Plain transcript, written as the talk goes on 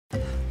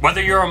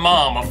Whether you're a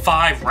mom of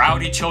 5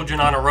 rowdy children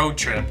on a road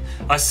trip,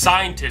 a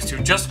scientist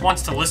who just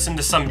wants to listen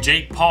to some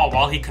Jake Paul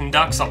while he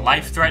conducts a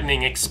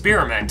life-threatening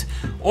experiment,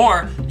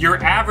 or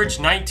your average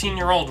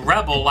 19-year-old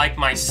rebel like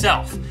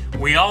myself,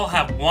 we all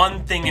have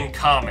one thing in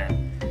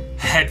common: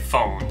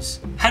 headphones.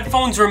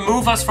 Headphones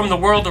remove us from the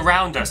world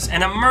around us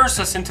and immerse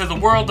us into the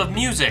world of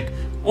music,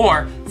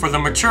 or, for the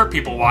mature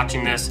people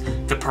watching this,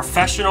 the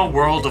professional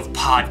world of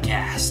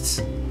podcasts.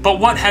 But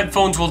what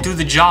headphones will do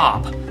the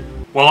job?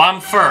 Well,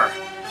 I'm Fur,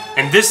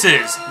 and this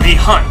is the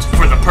hunt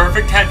for the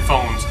perfect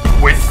headphones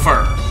with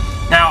Fur.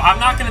 Now, I'm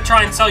not going to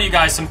try and sell you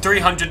guys some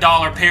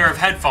 $300 pair of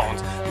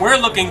headphones. We're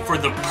looking for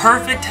the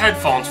perfect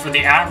headphones for the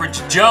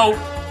average Joe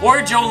or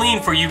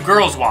Jolene for you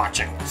girls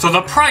watching. So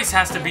the price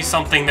has to be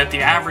something that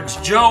the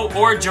average Joe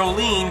or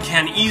Jolene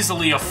can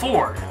easily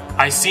afford.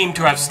 I seem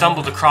to have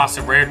stumbled across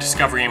a rare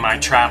discovery in my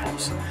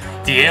travels: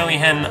 the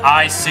Ailihen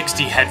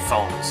i60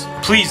 headphones.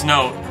 Please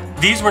note,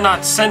 these were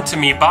not sent to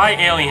me by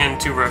Ailihen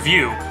to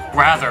review.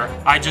 Rather,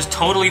 I just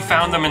totally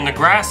found them in the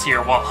grass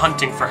here while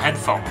hunting for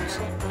headphones.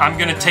 I'm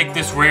gonna take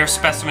this rare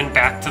specimen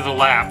back to the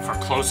lab for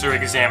closer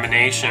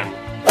examination.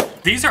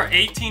 These are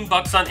 18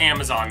 bucks on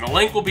Amazon. The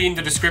link will be in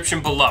the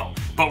description below.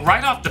 But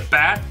right off the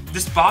bat,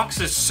 this box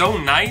is so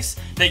nice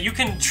that you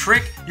can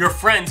trick your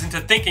friends into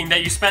thinking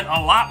that you spent a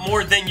lot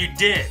more than you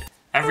did.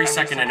 Every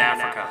second in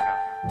Africa,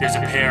 there's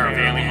a pair of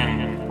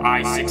Ailihen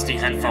i60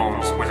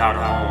 headphones without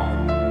a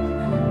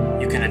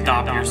home. You can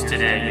adopt yours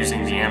today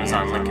using the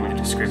Amazon link in the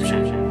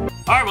description.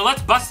 Alright, well,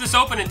 let's bust this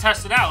open and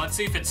test it out. Let's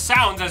see if it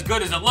sounds as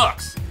good as it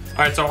looks.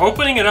 Alright, so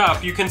opening it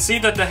up, you can see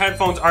that the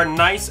headphones are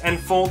nice and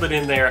folded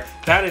in there.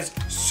 That is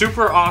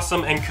super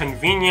awesome and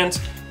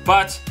convenient,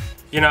 but,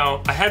 you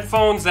know,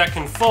 headphones that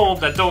can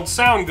fold that don't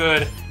sound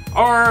good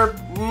are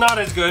not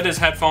as good as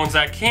headphones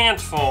that can't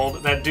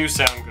fold that do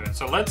sound good.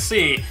 So let's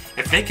see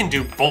if they can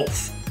do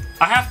both.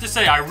 I have to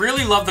say, I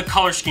really love the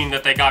color scheme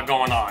that they got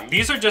going on.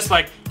 These are just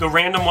like the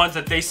random ones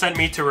that they sent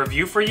me to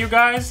review for you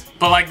guys,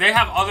 but like they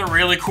have other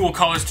really cool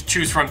colors to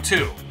choose from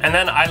too. And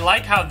then I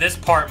like how this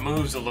part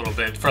moves a little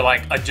bit for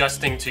like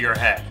adjusting to your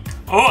head.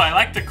 Oh, I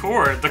like the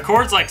cord. The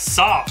cord's like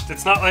soft.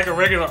 It's not like a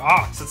regular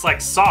aux. It's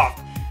like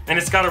soft. And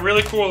it's got a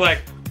really cool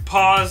like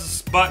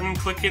pause button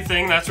clicky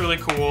thing. That's really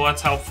cool.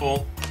 That's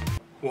helpful.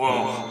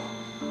 Whoa.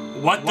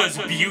 What does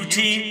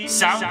beauty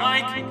sound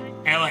like?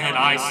 Ailihen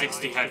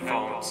i60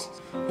 headphones.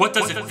 What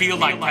does it feel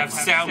like to have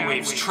sound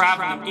waves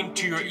traveling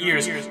into your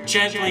ears,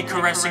 gently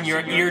caressing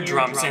your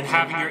eardrums and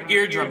having your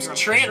eardrums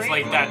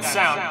translate that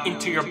sound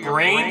into your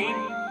brain?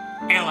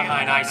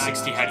 Ailihen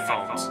i60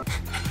 headphones.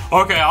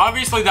 Okay,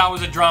 obviously that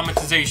was a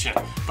dramatization,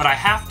 but I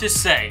have to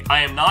say,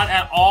 I am not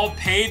at all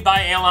paid by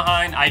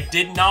Ailihen. I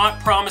did not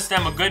promise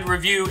them a good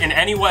review in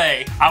any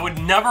way. I would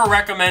never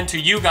recommend to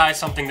you guys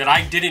something that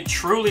I didn't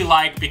truly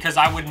like, because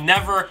I would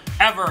never,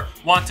 ever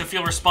want to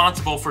feel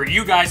responsible for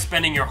you guys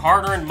spending your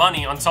hard-earned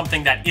money on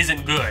something that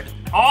isn't good.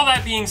 All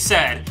that being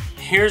said,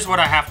 here's what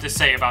I have to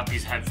say about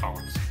these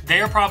headphones. They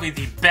are probably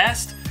the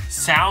best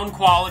sound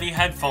quality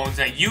headphones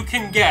that you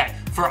can get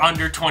for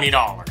under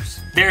 $20.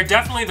 They're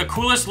definitely the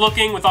coolest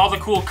looking with all the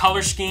cool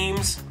color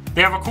schemes.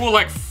 They have a cool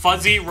like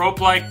fuzzy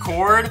rope-like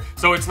cord,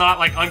 so it's not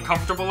like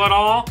uncomfortable at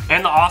all.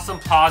 And the awesome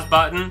pause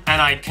button.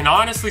 And I can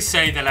honestly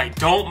say that I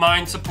don't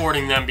mind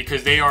supporting them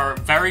because they are a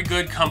very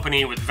good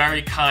company with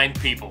very kind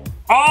people.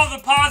 Oh,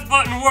 the pause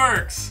button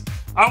works!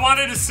 I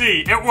wanted to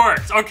see, it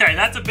works. Okay,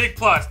 that's a big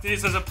plus.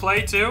 Does it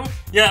play too?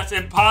 Yes,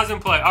 it pause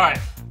and play. All right,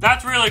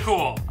 that's really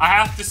cool, I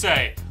have to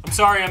say. I'm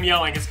sorry I'm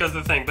yelling, it's because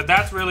of the thing, but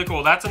that's really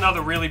cool. That's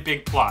another really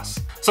big plus.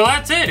 So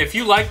that's it. If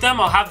you like them,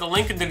 I'll have the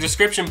link in the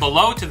description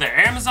below to their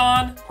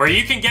Amazon, where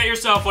you can get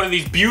yourself one of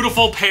these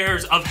beautiful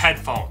pairs of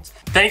headphones.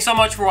 Thanks so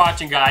much for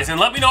watching, guys, and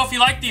let me know if you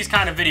like these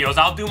kind of videos.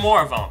 I'll do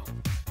more of them.